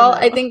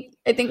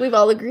think we've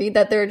all agreed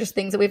that there are just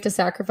things that we have to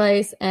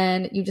sacrifice,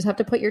 and you just have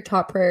to put your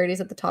top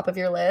priorities at the top of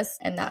your list,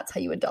 and that's how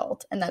you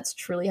adult. And that's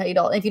truly how you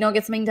adult. If you don't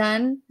get something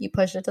done, you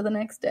push it to the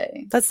next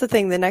day. That's the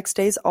thing. The next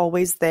day is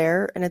always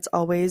there and it's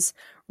always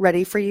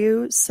ready for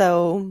you.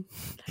 So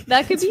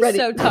that could be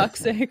so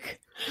toxic.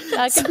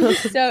 That could be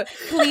so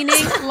cleaning,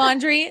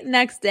 laundry,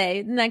 next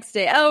day.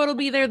 Oh, it'll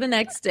be there the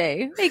next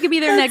day. It could be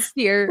there next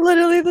year.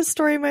 Literally the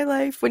story of my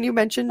life. When you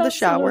mentioned the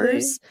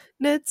showers,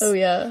 Nits. Oh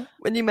yeah.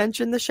 When you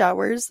mentioned the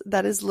showers,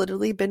 that has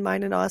literally been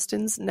mine and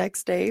Austin's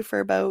next day for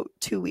about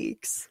 2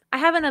 weeks. I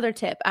have another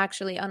tip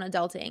actually on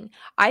adulting.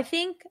 I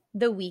think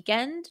the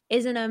weekend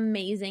is an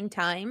amazing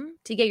time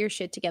to get your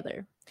shit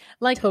together.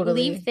 Like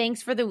totally. Leave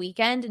things for the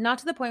weekend, not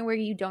to the point where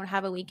you don't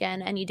have a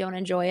weekend and you don't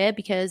enjoy it,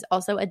 because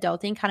also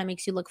adulting kind of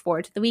makes you look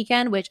forward to the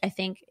weekend, which I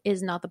think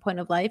is not the point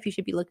of life. You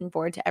should be looking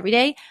forward to every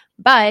day.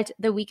 But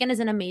the weekend is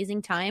an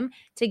amazing time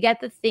to get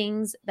the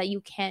things that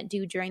you can't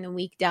do during the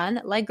week done,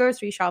 like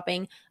grocery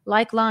shopping,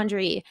 like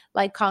laundry,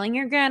 like calling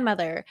your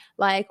grandmother,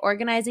 like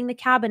organizing the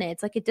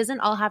cabinets. Like it doesn't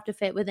all have to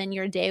fit within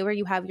your day where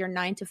you have your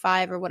 9 to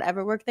 5 or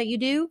whatever work that you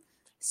do.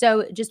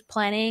 So just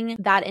planning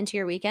that into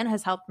your weekend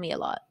has helped me a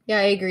lot. Yeah,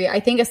 I agree. I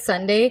think a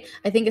Sunday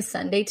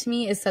to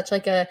me is such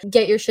like a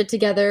get your shit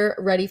together,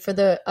 ready for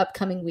the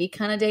upcoming week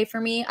kind of day for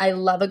me. I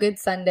love a good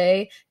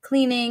Sunday.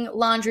 Cleaning,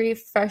 laundry,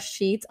 fresh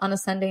sheets on a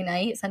Sunday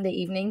night, Sunday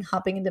evening,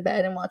 hopping into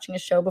bed and watching a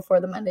show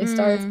before the Monday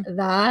starts.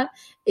 That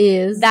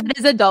is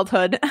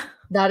adulthood.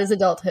 That is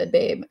adulthood,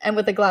 babe. And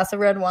with a glass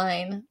of red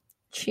wine.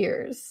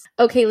 Cheers.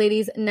 Okay,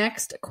 ladies,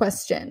 next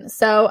question.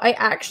 So I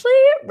actually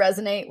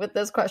resonate with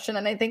this question,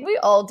 and I think we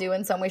all do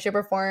in some way, shape,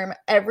 or form.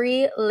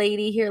 Every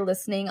lady here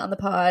listening on the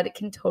pod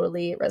can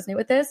totally resonate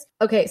with this.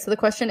 Okay, so the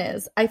question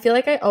is, I feel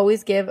like I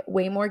always give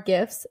way more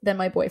gifts than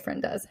my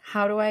boyfriend does.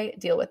 How do I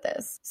deal with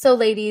this? So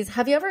ladies,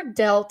 have you ever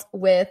dealt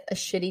with a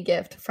shitty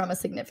gift from a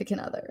significant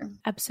other?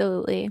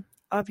 Absolutely.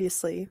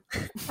 Obviously.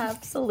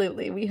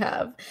 Absolutely, we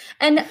have.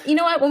 And you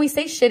know what? When we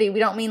say shitty, we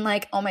don't mean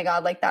like, oh my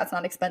God, like that's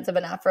not expensive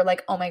enough, or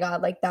like, oh my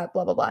God, like that,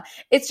 blah, blah, blah.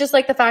 It's just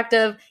like the fact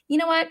of, you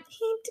know what?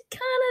 He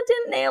kind of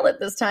didn't nail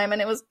it this time,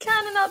 and it was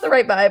kind of not the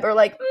right vibe, or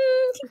like,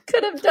 he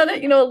could have done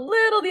it, you know, a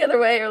little the other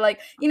way, or like,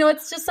 you know,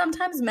 it's just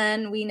sometimes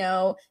men, we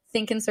know,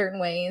 think in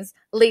certain ways.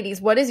 Ladies,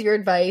 what is your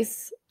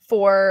advice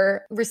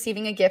for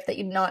receiving a gift that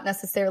you not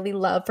necessarily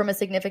love from a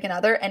significant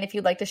other? And if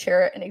you'd like to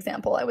share an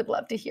example, I would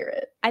love to hear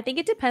it. I think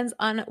it depends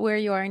on where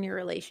you are in your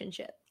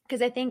relationship.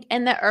 Because I think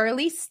in the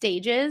early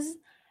stages,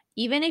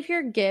 even if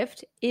your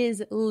gift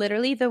is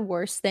literally the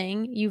worst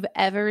thing you've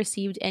ever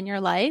received in your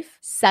life,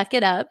 suck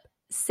it up,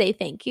 say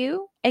thank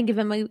you, and give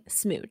him a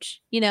smooch,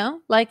 you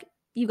know? Like,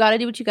 you got to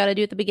do what you got to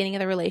do at the beginning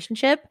of the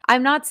relationship.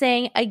 I'm not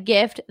saying a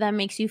gift that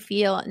makes you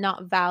feel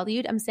not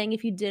valued. I'm saying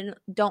if you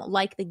don't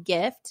like the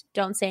gift,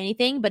 don't say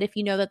anything. But if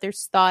you know that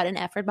there's thought and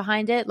effort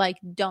behind it, like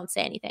don't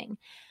say anything.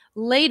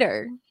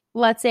 Later,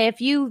 let's say a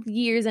few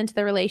years into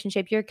the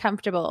relationship, you're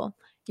comfortable,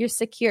 you're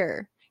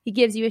secure. He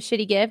gives you a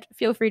shitty gift.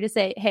 Feel free to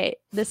say, hey,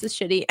 this is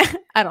shitty.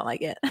 I don't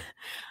like it.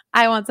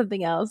 I want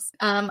something else.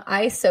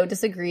 I so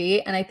disagree.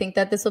 And I think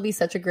that this will be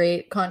such a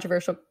great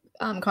controversial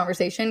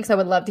conversation, because I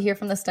would love to hear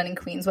from the stunning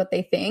queens what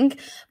they think,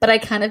 but I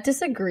kind of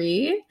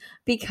disagree,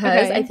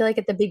 because I feel like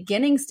at the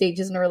beginning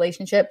stages in a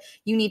relationship,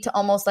 you need to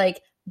almost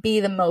like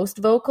be the most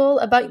vocal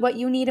about what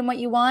you need and what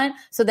you want,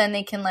 so then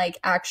they can like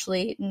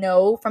actually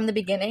know from the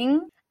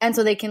beginning, and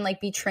so they can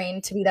like be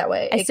trained to be that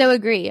way. I so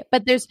agree.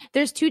 But there's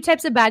two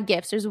types of bad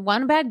gifts. There's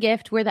one bad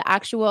gift where the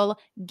actual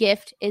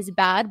gift is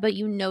bad, but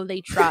you know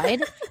they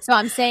tried. So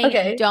I'm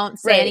saying don't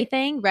say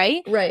anything,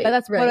 right? Right. But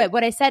that's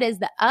what I said is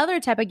the other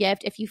type of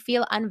gift, if you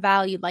feel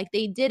unvalued, like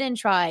they didn't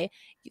try,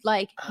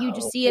 like you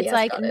just see it's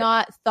like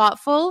not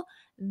thoughtful,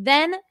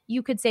 then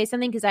you could say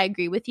something, because I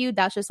agree with you.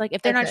 That's just like,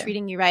 if they're not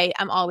treating you right,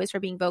 I'm always for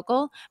being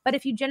vocal. But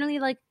if you generally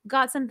like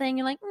got something,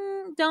 you're like,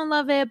 don't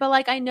love it, but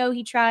like I know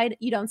he tried,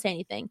 you don't say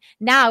anything.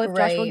 Now if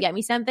Josh will get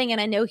me something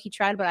and I know he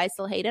tried but I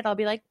still hate it, I'll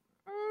be like,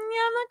 yeah,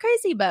 I'm not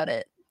crazy about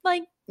it.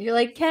 Like, You're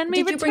like, can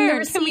we did you bring the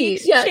return? Can we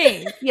receipt? Yeah.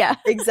 exchange? Yeah.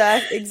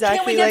 Exactly.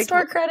 Can we get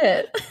store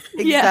credit?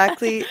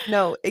 Exactly.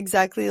 No,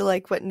 exactly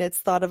like what Nits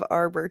thought of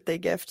our birthday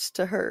gift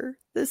to her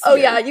this Oh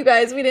year. yeah, you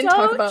guys, we didn't So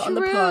talk about it on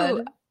the true.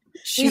 pod.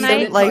 She Can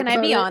didn't I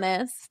be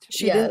honest?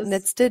 She Yes.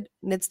 didn't.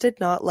 Nits did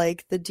not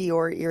like the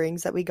Dior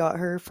earrings that we got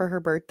her for her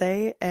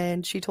birthday,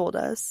 and she told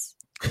us.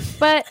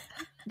 But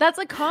that's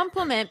a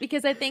compliment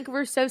because I think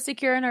we're so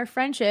secure in our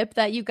friendship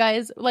that you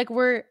guys, like,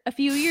 we're a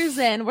few years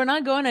in, we're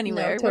not going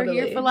anywhere. No, totally,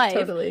 we're here for life.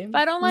 totally. If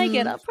I don't like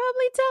it, I'll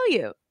probably tell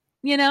you,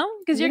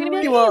 because you're going to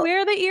be like, Well- hey,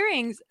 where are the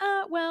earrings?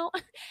 Well,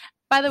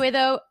 by the way,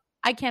 though,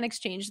 I can't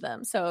exchange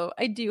them. So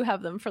I do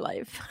have them for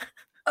life.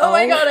 Oh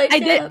my God, I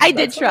did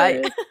That's try.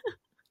 hilarious.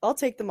 I'll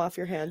take them off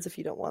your hands if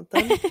you don't want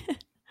them.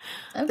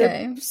 Okay.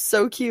 They're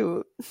so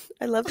cute.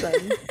 I love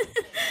them.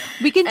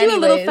 We can do a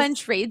little Anyways. fun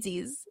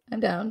tradesies. I'm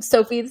down.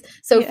 Sophie's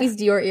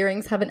Dior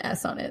earrings have an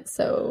S on it,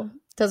 so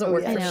it doesn't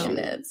work yeah. for I know.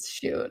 Nits.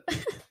 Shoot.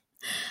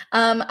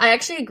 I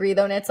actually agree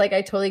though, Nits. Like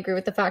I totally agree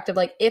with the fact of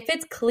like if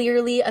it's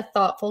clearly a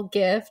thoughtful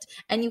gift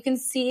and you can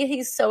see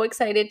he's so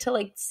excited to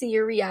like see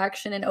your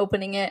reaction and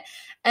opening it.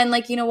 And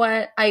like, you know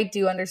what? I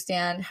do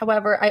understand.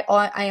 However,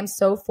 I am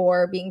so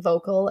for being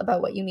vocal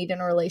about what you need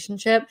in a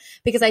relationship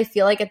because I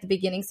feel like at the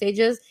beginning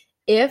stages,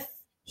 if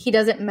he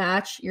doesn't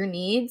match your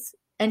needs,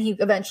 and he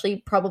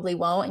eventually probably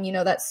won't, and you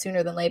know that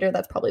sooner than later,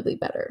 that's probably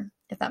better,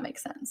 if that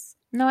makes sense.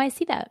 No, I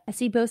see that. I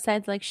see both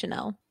sides like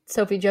Chanel.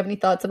 Sophie, do you have any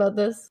thoughts about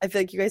this? I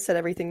feel like you guys said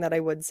everything that I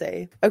would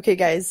say. Okay,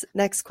 guys,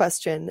 next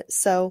question.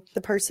 So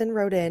the person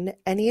wrote in,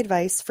 any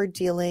advice for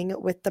dealing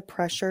with the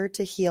pressure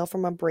to heal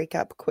from a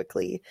breakup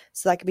quickly?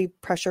 So that could be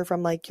pressure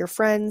from like your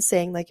friends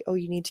saying like, oh,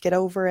 you need to get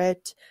over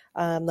it.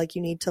 Like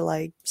you need to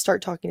like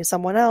start talking to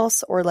someone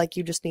else, or like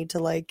you just need to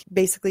like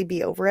basically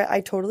be over it. I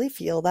totally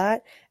feel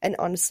that. And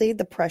honestly,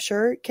 the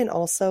pressure can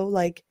also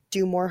like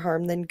do more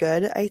harm than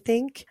good, I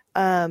think.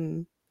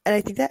 And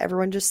I think that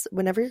everyone just,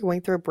 whenever you're going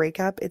through a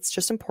breakup, it's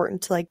just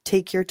important to like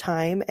take your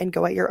time and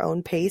go at your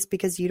own pace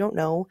because you don't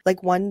know.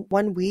 Like one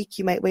week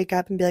you might wake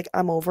up and be like,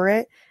 I'm over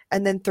it.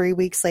 And then 3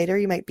 weeks later,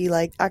 you might be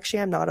like, actually,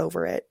 I'm not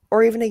over it.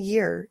 Or even a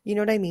year. You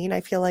know what I mean?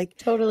 I feel like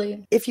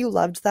Totally. if you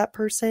loved that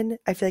person,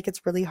 I feel like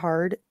it's really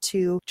hard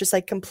to just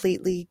like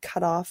completely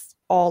cut off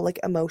all like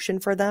emotion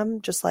for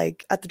them, just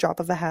like at the drop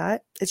of a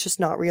hat. It's just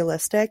not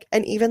realistic.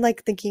 And even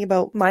like thinking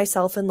about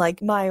myself and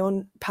like my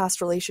own past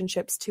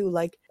relationships too,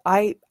 like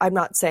I'm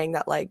not saying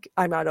that like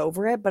I'm not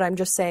over it, but I'm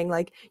just saying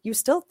like you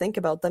still think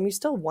about them. You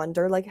still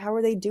wonder like, how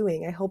are they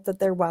doing? I hope that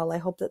they're well. I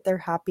hope that they're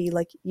happy.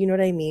 Like, you know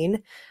what I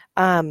mean?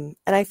 And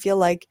I feel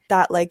like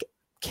that like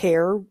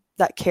care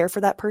for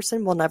that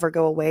person will never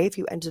go away if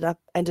you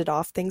ended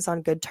off things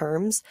on good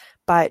terms.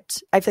 But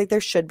I feel like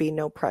there should be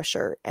no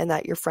pressure, and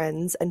that your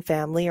friends and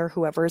family or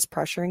whoever is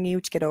pressuring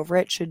you to get over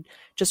it should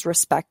just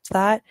respect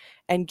that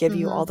and give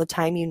you all the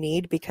time you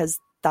need, because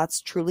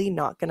that's truly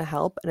not going to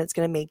help, and it's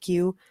going to make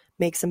you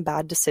make some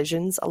bad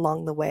decisions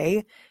along the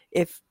way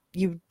if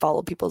you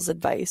follow people's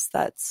advice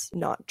that's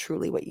not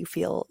truly what you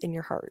feel in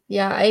your heart.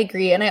 Yeah, I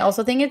agree. And I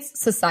also think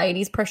it's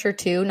society's pressure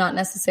too, not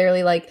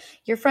necessarily like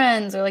your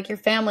friends or like your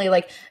family.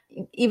 Like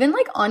even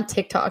like on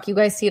TikTok, you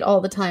guys see it all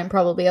the time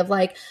probably of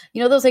like,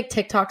 you know, those like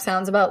TikTok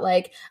sounds about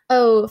like,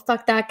 oh,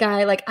 fuck that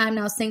guy. Like I'm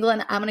now single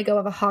and I'm going to go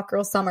have a hot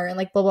girl summer and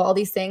like blah, blah, all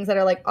these things that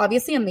are like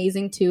obviously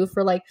amazing too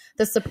for like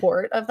the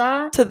support of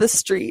that. To the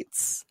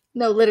streets.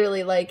 No,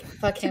 literally, like,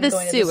 fuck him the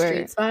going to sewer. the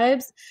streets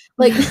vibes.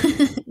 Like,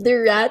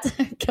 the rats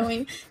are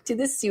going to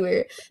the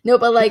sewer. No,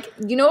 but, like,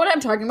 you know what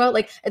I'm talking about?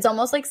 Like, it's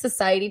almost like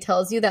society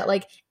tells you that,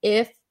 like,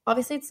 if,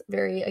 obviously it's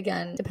very,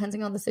 again,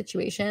 depending on the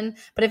situation,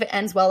 but if it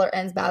ends well or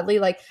ends badly,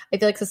 like, I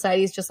feel like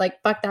society is just like,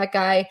 fuck that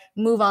guy,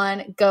 move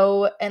on,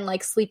 go and,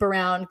 like, sleep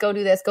around, go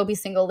do this, go be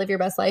single, live your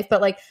best life.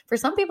 But, like, for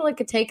some people, it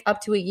could take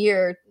up to a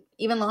year,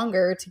 even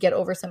longer, to get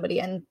over somebody.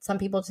 And some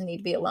people just need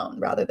to be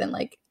alone rather than,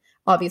 like,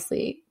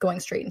 obviously going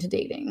straight into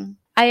dating.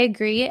 I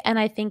agree. And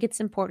I think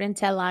it's important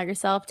to allow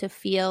yourself to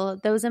feel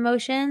those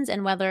emotions,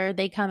 and whether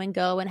they come and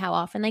go and how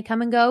often they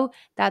come and go,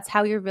 that's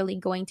how you're really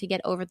going to get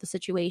over the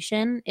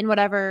situation in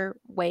whatever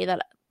way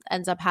that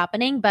ends up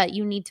happening. But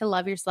you need to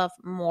love yourself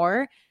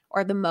more,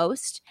 or the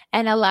most,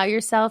 and allow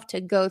yourself to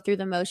go through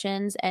the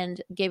motions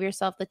and give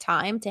yourself the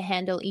time to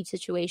handle each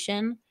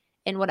situation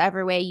in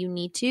whatever way you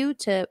need to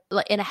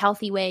in a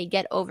healthy way,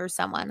 get over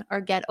someone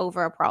or get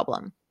over a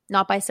problem,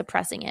 not by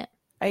suppressing it.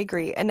 I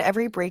agree. And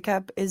every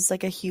breakup is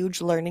like a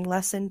huge learning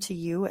lesson to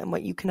you and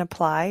what you can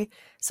apply.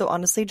 So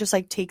honestly, just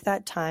like take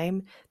that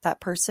time. That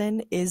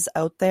person is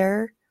out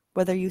there,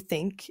 whether you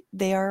think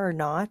they are or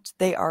not,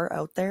 they are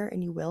out there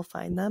and you will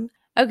find them.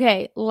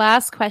 Okay,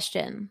 last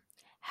question.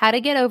 How to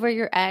get over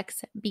your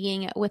ex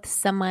being with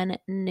someone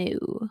new?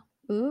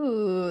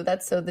 Ooh,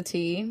 that's so the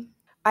tea.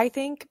 I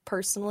think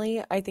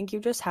personally, I think you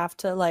just have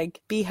to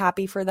like be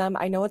happy for them.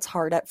 I know it's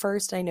hard at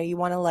first. I know you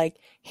want to like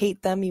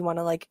hate them. You want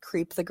to like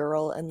creep the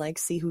girl and like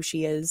see who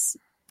she is,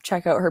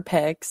 check out her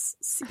pics.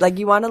 Like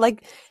you want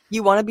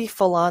to be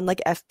full on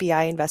like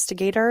FBI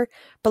investigator.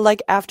 But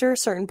like after a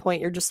certain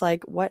point, you're just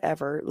like,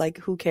 whatever, like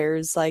who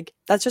cares? Like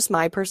that's just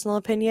my personal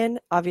opinion.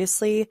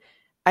 Obviously,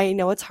 I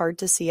know it's hard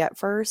to see at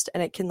first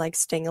and it can like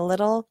sting a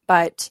little,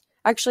 but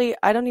actually,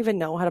 I don't even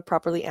know how to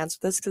properly answer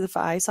this because if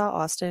I saw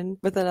Austin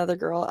with another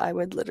girl, I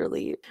would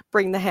literally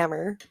bring the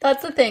hammer.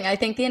 That's the thing. I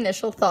think the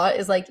initial thought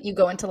is like you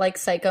go into like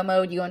psycho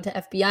mode, you go into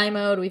FBI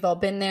mode. We've all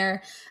been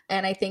there.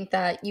 And I think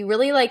that you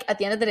really like at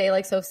the end of the day,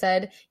 like Soph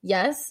said,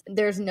 yes,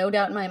 there's no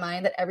doubt in my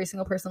mind that every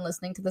single person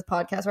listening to this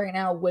podcast right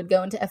now would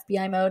go into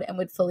FBI mode and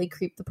would fully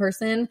creep the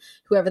person,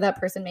 whoever that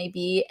person may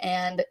be,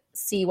 and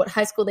see what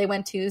high school they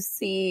went to,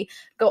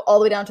 go all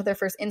the way down to their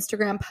first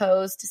Instagram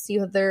post to see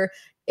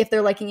if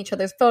they're liking each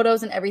other's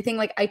photos and everything.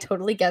 Like, I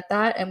totally get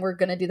that. And we're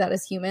going to do that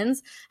as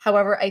humans.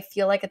 However, I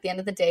feel like at the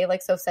end of the day,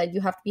 like Soph said, you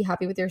have to be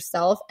happy with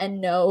yourself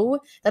and know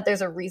that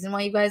there's a reason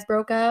why you guys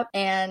broke up.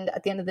 And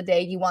at the end of the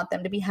day, you want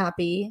them to be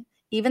happy.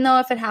 Even though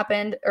if it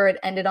happened or it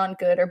ended on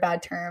good or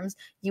bad terms,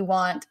 you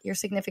want your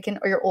significant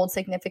or your old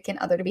significant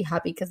other to be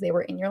happy because they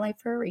were in your life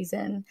for a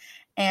reason.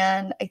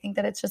 And I think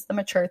that it's just the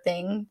mature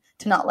thing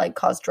to not like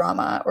cause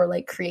drama or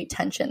like create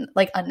tension,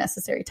 like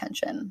unnecessary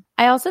tension.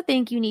 I also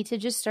think you need to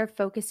just start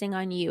focusing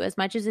on you. As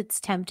much as it's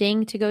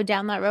tempting to go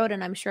down that road,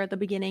 and I'm sure at the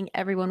beginning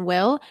everyone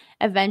will,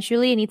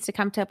 eventually it needs to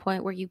come to a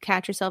point where you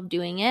catch yourself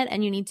doing it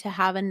and you need to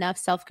have enough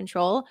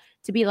self-control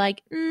to be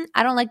like,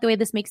 I don't like the way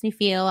this makes me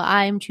feel.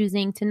 I'm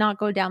choosing to not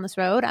go down this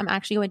road. I'm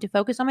actually going to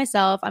focus on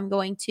myself. I'm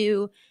going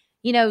to,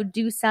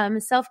 do some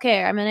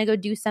self-care. I'm going to go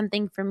do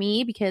something for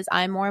me because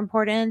I'm more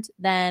important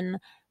than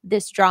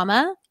this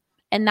drama.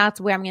 And that's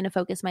where I'm going to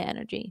focus my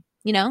energy,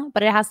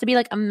 but it has to be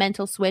like a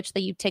mental switch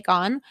that you take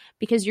on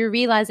because you're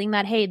realizing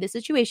that, hey, this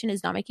situation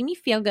is not making me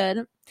feel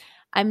good.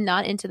 I'm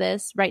not into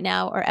this right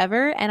now or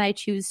ever. And I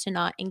choose to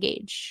not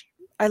engage.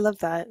 I love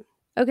that.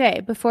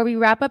 Okay, before we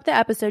wrap up the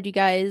episode, you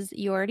guys,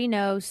 you already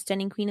know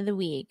Stunning Queen of the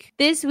Week.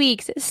 This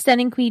week's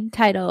Stunning Queen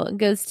title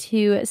goes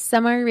to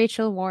Summer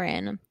Rachel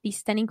Warren, the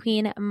Stunning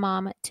Queen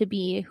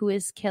mom-to-be who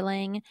is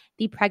killing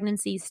the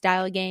pregnancy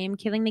style game,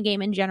 killing the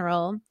game in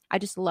general. I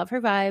just love her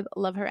vibe,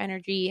 love her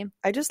energy.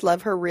 I just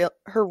love her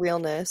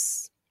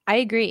realness. I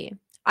agree.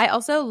 I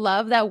also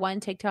love that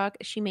one TikTok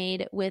she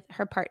made with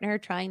her partner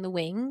trying the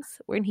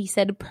wings when he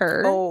said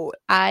purr. Oh,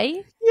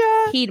 I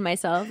peed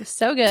myself.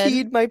 So good.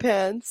 Peed my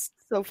pants.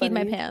 So funny. Peed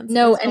my pants.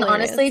 No, and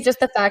honestly,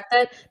 just the fact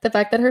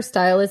that her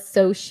style is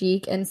so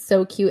chic and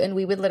so cute, and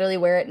we would literally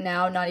wear it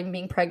now, not even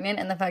being pregnant,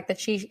 and the fact that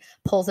she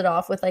pulls it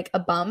off with like a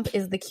bump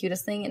is the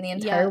cutest thing in the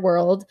entire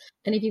world.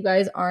 And if you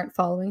guys aren't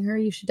following her,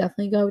 you should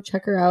definitely go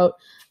check her out.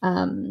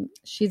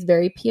 She's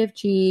very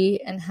PFG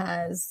and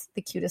has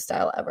the cutest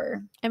style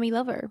ever. And we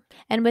love her.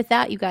 And with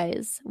that, you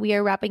guys, we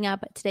are wrapping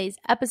up today's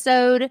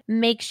episode.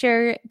 Make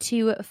sure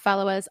to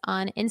follow us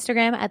on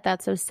Instagram at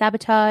That's So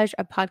Sabotage.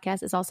 Our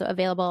podcast is also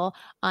available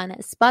on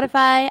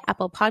Spotify,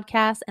 Apple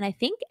Podcasts, and I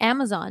think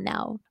Amazon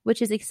now,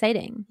 which is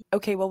exciting.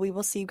 Okay, well, we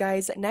will see you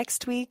guys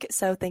next week.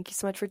 So thank you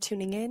so much for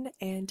tuning in,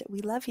 and we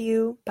love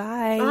you.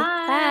 Bye.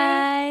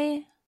 Bye.